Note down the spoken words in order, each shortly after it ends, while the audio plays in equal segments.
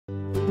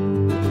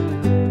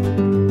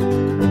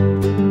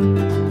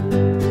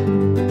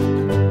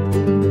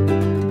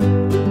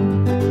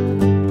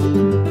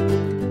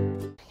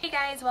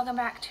Welcome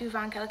back to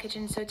Von Kella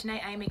Kitchen. So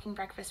tonight I am making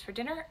breakfast for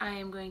dinner. I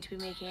am going to be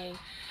making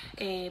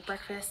a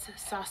breakfast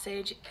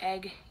sausage,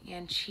 egg,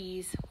 and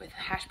cheese with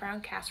hash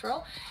brown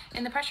casserole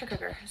in the pressure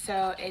cooker.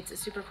 So it's a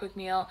super quick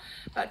meal,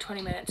 about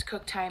 20 minutes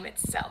cook time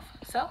itself.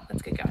 So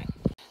let's get going.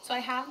 So I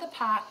have the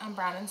pot on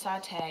brown and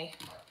saute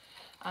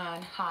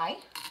on high,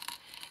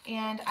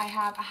 and I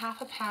have a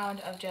half a pound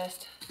of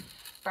just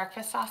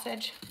breakfast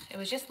sausage. It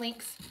was just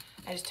links.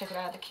 I just took it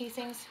out of the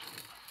casings.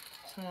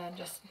 So then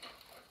just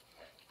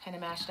kind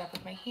of mash it up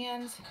with my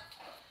hands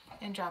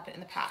and drop it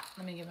in the pot.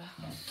 Let me give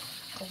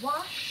a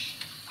wash.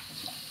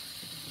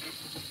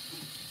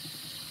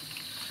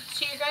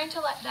 So you're going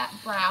to let that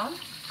brown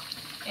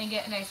and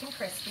get nice and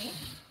crispy.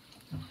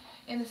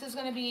 And this is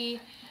going to be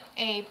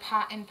a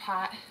pot and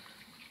pot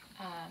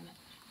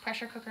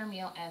pressure cooker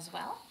meal as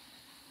well.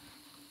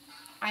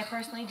 I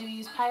personally do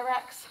use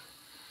Pyrex.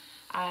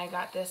 I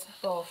got this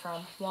bowl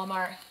from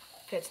Walmart.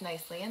 Fits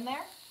nicely in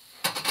there.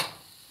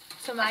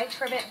 So my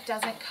trivet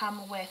doesn't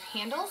come with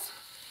handles,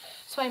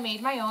 so I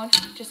made my own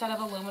just out of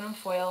aluminum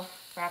foil,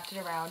 wrapped it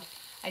around.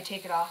 I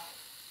take it off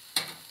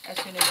as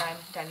soon as I'm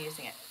done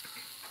using it.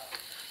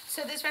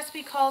 So this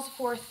recipe calls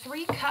for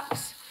 3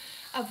 cups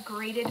of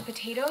grated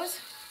potatoes.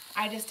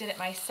 I just did it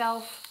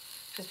myself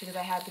just because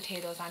I had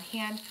potatoes on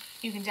hand.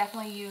 You can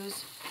definitely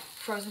use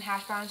frozen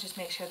hash browns, just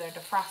make sure they're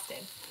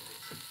defrosted.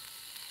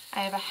 I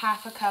have a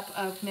half a cup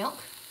of milk,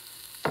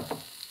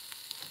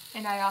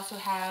 and I also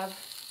have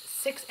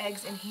 6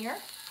 eggs in here,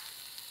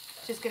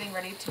 just getting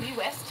ready to be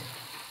whisked.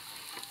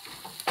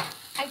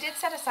 I did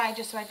set aside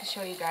just so I could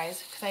show you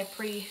guys, because I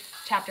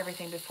pre-chopped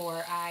everything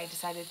before I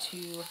decided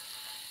to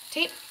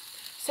tape.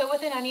 So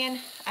with an onion,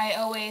 I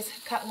always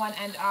cut one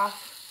end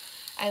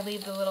off. I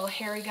leave the little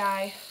hairy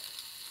guy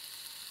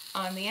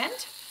on the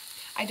end.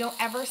 I don't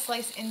ever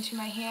slice into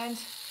my hand.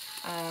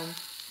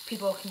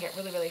 People can get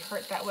really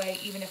hurt that way,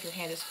 even if your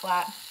hand is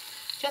flat.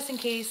 Just in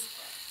case,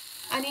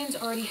 onions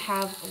already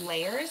have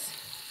layers,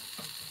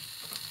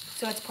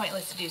 so it's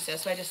pointless to do so.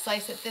 So I just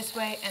slice it this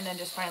way and then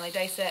just finally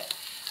dice it.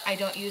 I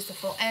don't use the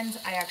full ends.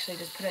 I actually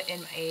just put it in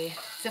a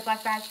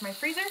Ziploc bag for my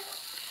freezer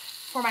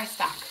for my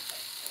stock.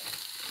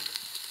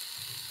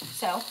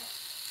 So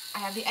I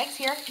have the eggs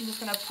here. I'm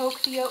just going to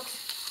poke the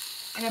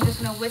yolks, and I'm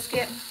just going to whisk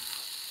it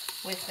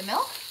with the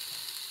milk.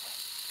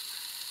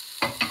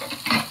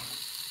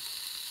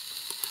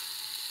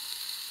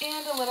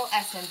 And a little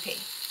S&P.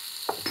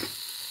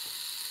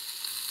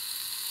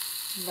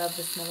 Love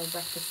the smell of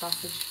breakfast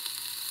sausage.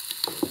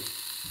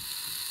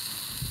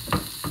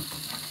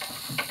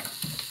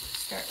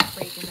 Start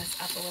breaking this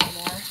up a little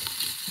more.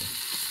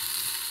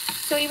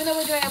 So even though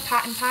we're doing a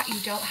pot and pot, you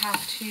don't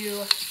have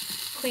to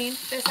clean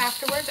this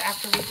afterwards,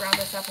 after we brown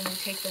this up and we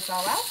take this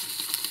all out.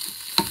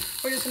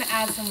 We're just going to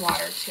add some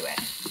water to it.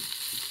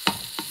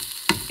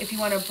 If you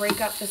want to break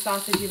up the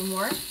sausage even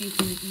more, you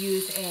can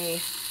use a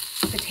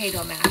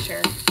potato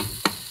masher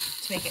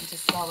to make it into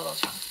small little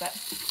chunks, but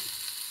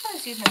I'll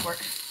just use my fork,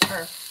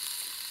 or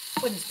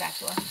wooden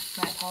spatula,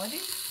 my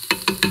apologies.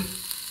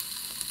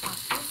 Off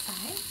to the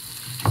side.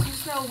 I'm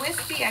just going to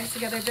whisk the eggs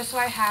together just so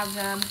I have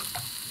them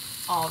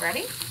all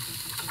ready.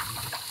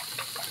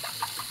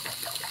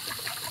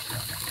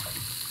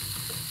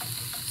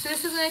 So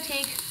this is going to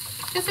take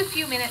just a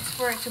few minutes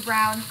for it to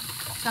brown,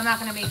 so I'm not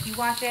going to make you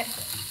watch it.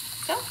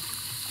 So,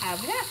 I'll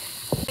be back.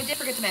 I did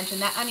forget to mention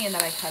that onion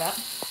that I cut up.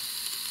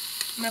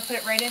 I'm going to put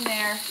it right in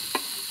there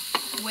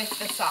with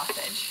the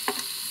sausage.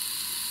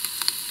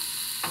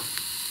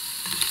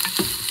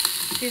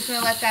 So you're just going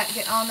to let that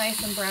get all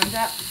nice and browned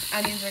up.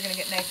 Onions are going to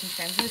get nice and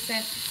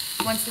translucent.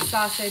 Once the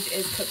sausage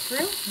is cooked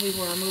through, we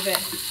will remove it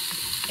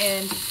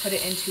and put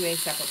it into a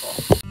separate bowl.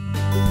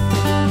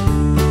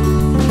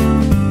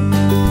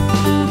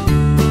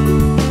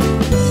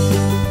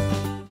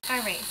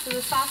 Alright, so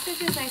the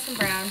sausage is nice and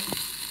brown.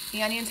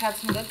 The onions have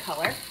some good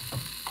color.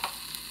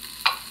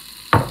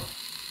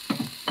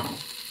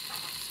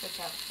 Switch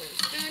out for the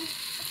spoon.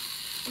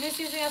 I'm just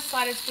using a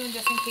slotted spoon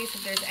just in case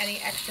if there's any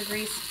extra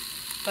grease,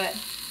 but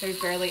there's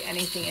barely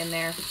anything in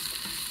there.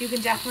 You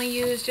can definitely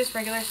use just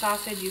regular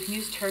sausage. You can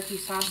use turkey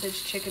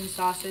sausage, chicken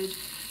sausage.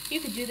 You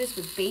could do this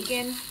with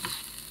bacon.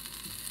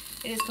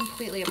 It is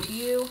completely up to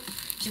you.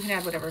 You can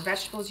add whatever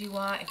vegetables you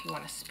want. If you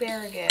want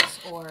asparagus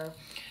or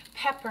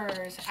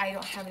peppers. I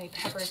don't have any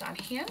peppers on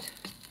hand.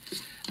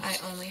 I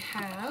only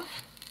have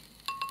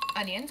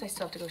onions. I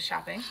still have to go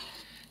shopping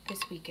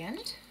this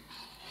weekend.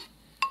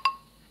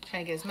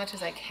 Trying to get as much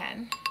as I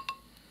can.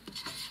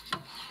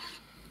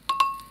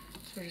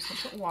 So we're just going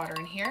to put water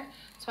in here.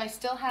 So I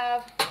still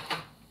have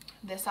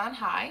this on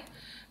high.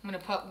 I'm going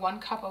to put 1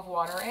 cup of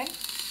water in.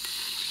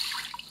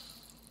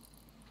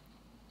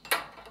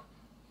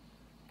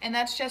 And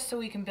that's just so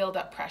we can build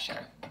up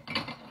pressure.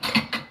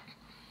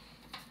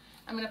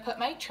 I'm going to put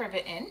my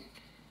trivet in.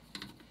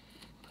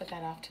 Put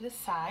that off to the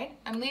side.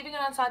 I'm leaving it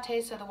on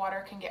saute so the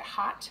water can get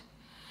hot.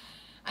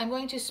 I'm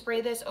going to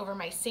spray this over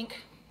my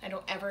sink. I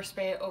don't ever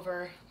spray it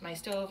over my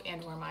stove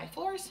and or my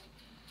floors.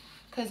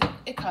 because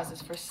it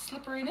causes for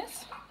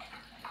slipperiness.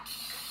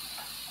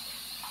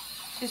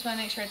 Just want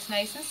to make sure it's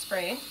nice and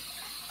sprayed.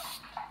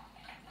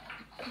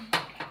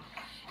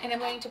 And I'm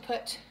going to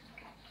put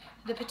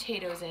the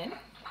potatoes in.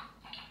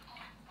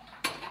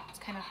 It's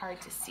kind of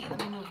hard to see. Let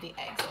me move the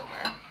eggs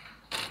over.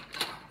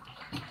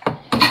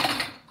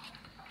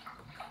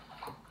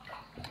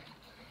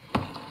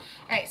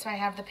 All right, so I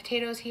have the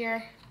potatoes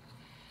here.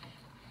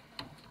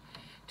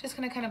 Just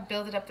gonna kind of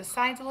build it up the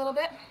sides a little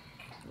bit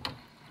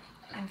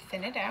and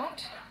thin it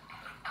out.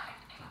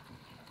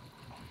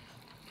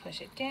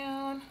 Push it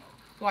down.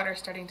 Water's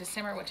starting to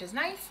simmer, which is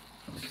nice.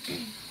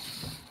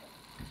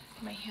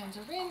 My hands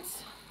are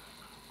rinsed.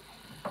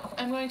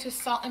 I'm going to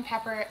salt and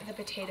pepper the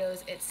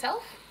potatoes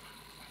itself.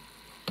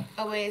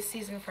 Always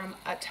season from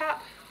up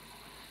top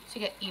so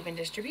you get even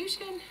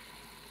distribution.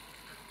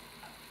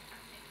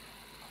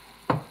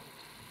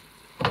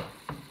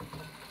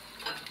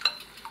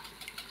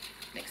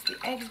 Mix the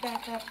eggs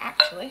back up.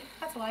 Actually,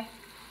 that's a lie.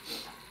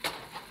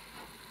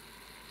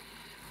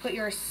 Put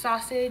your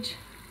sausage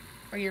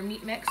or your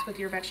meat mix with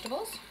your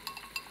vegetables.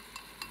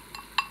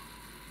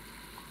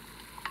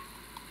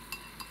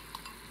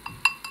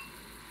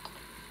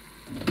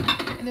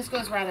 And this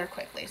goes rather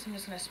quickly, so I'm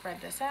just going to spread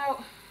this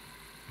out.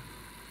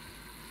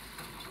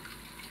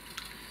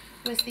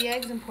 Whisk the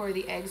eggs and pour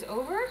the eggs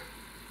over.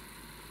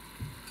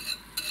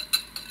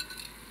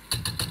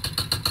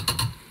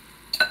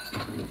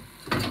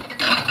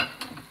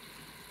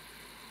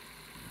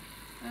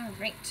 All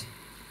right.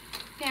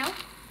 Now,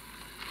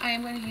 I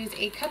am going to use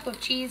a cup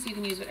of cheese. You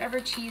can use whatever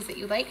cheese that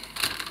you like.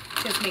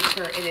 Just make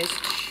sure it is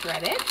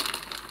shredded.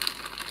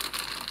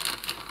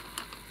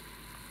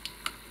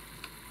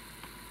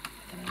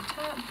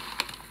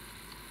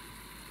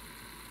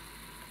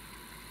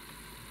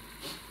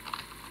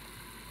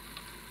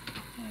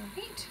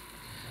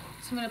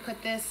 So I'm going to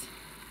put this,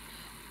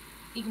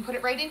 you can put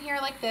it right in here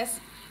like this,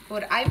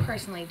 but what I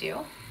personally do,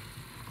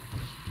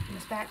 in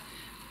this back,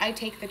 I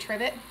take the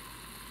trivet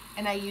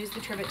and I use the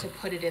trivet to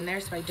put it in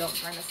there so I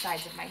don't burn the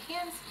sides of my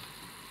hands.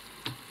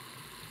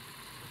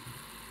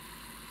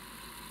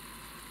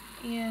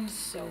 And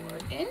so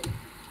we're in.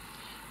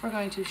 We're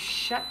going to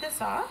shut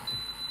this off.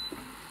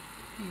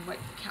 Let me wipe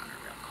the counter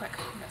real quick.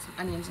 I've got some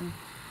onions and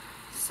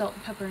salt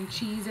and pepper and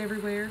cheese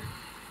everywhere.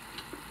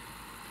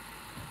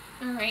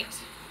 All right.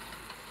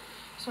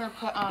 So we're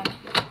put on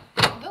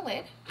the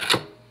lid,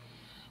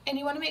 and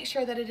you want to make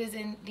sure that it is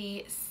in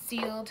the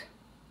sealed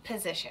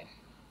position.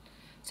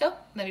 So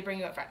let me bring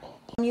you up front.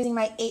 I'm using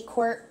my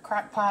 8-quart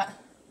crock pot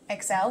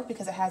XL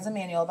because it has a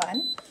manual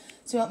button.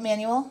 So you want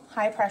manual,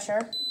 high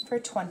pressure for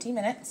 20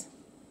 minutes.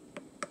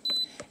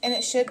 And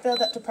it should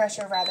build up to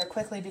pressure rather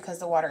quickly because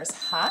the water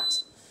is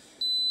hot.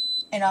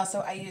 And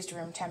also I used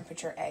room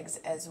temperature eggs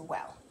as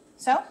well.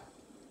 So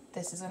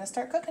this is going to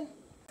start cooking.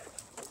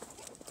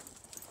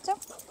 So,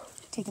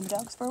 taking the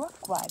dogs for a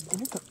walk while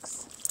dinner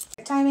cooks.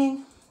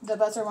 Timing, the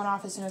buzzer went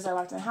off as soon as I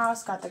walked in the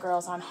house, got the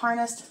girls on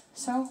harnessed,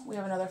 so we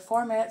have another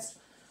 4 minutes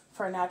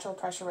for a natural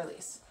pressure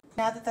release.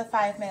 Now that the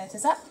 5 minutes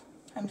is up,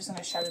 I'm just going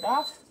to shut it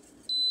off,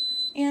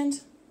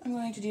 and I'm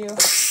going to do a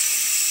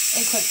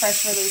quick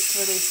pressure release to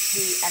release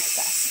the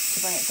excess,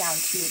 to bring it down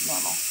to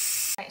normal.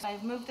 All right, so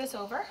I've moved this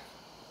over.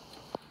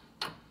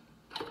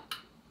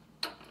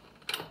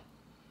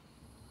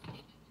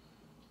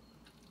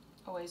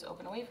 Always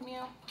open away from you.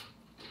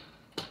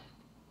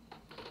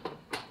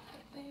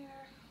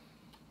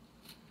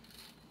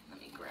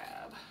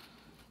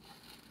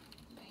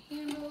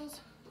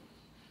 Handles.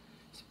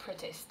 It's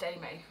pretty steady,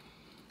 mate.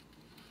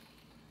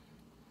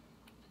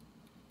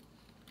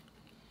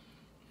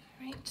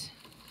 All right.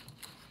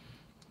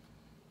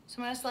 So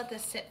I'm going to just let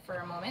this sit for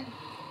a moment.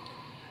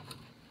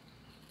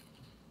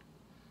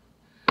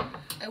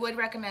 I would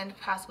recommend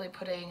possibly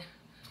putting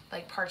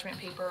like parchment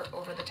paper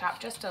over the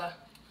top just to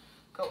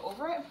go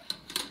over it.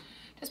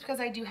 Just because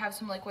I do have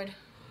some liquid,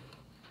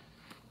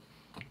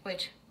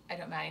 which I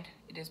don't mind.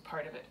 It is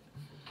part of it.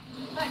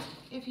 But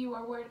if you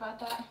are worried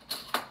about that,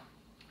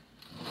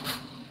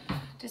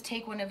 just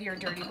take one of your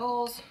dirty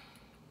bowls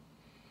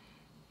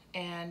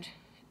and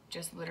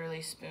just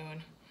literally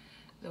spoon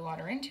the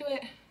water into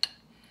it.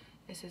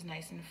 This is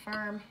nice and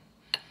firm.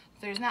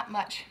 There's not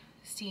much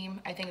steam.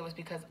 I think it was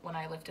because when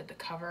I lifted the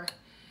cover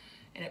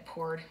and it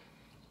poured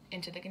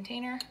into the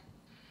container.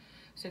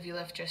 So if you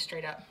lift just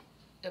straight up,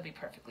 it'll be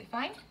perfectly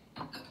fine.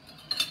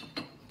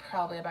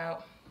 Probably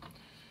about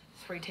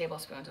 3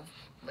 tablespoons of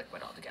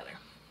liquid altogether.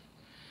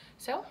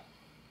 So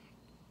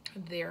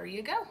there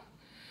you go.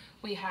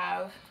 We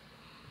have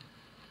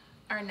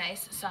our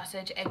nice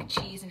sausage, egg,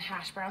 cheese, and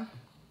hash brown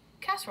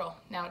casserole.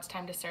 Now it's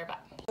time to serve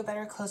up. A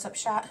better close-up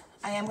shot.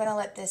 I am going to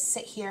let this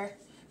sit here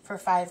for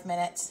 5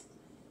 minutes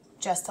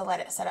just to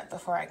let it set up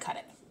before I cut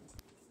it.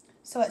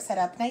 So it's set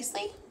up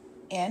nicely,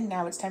 and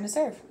now it's time to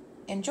serve.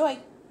 Enjoy!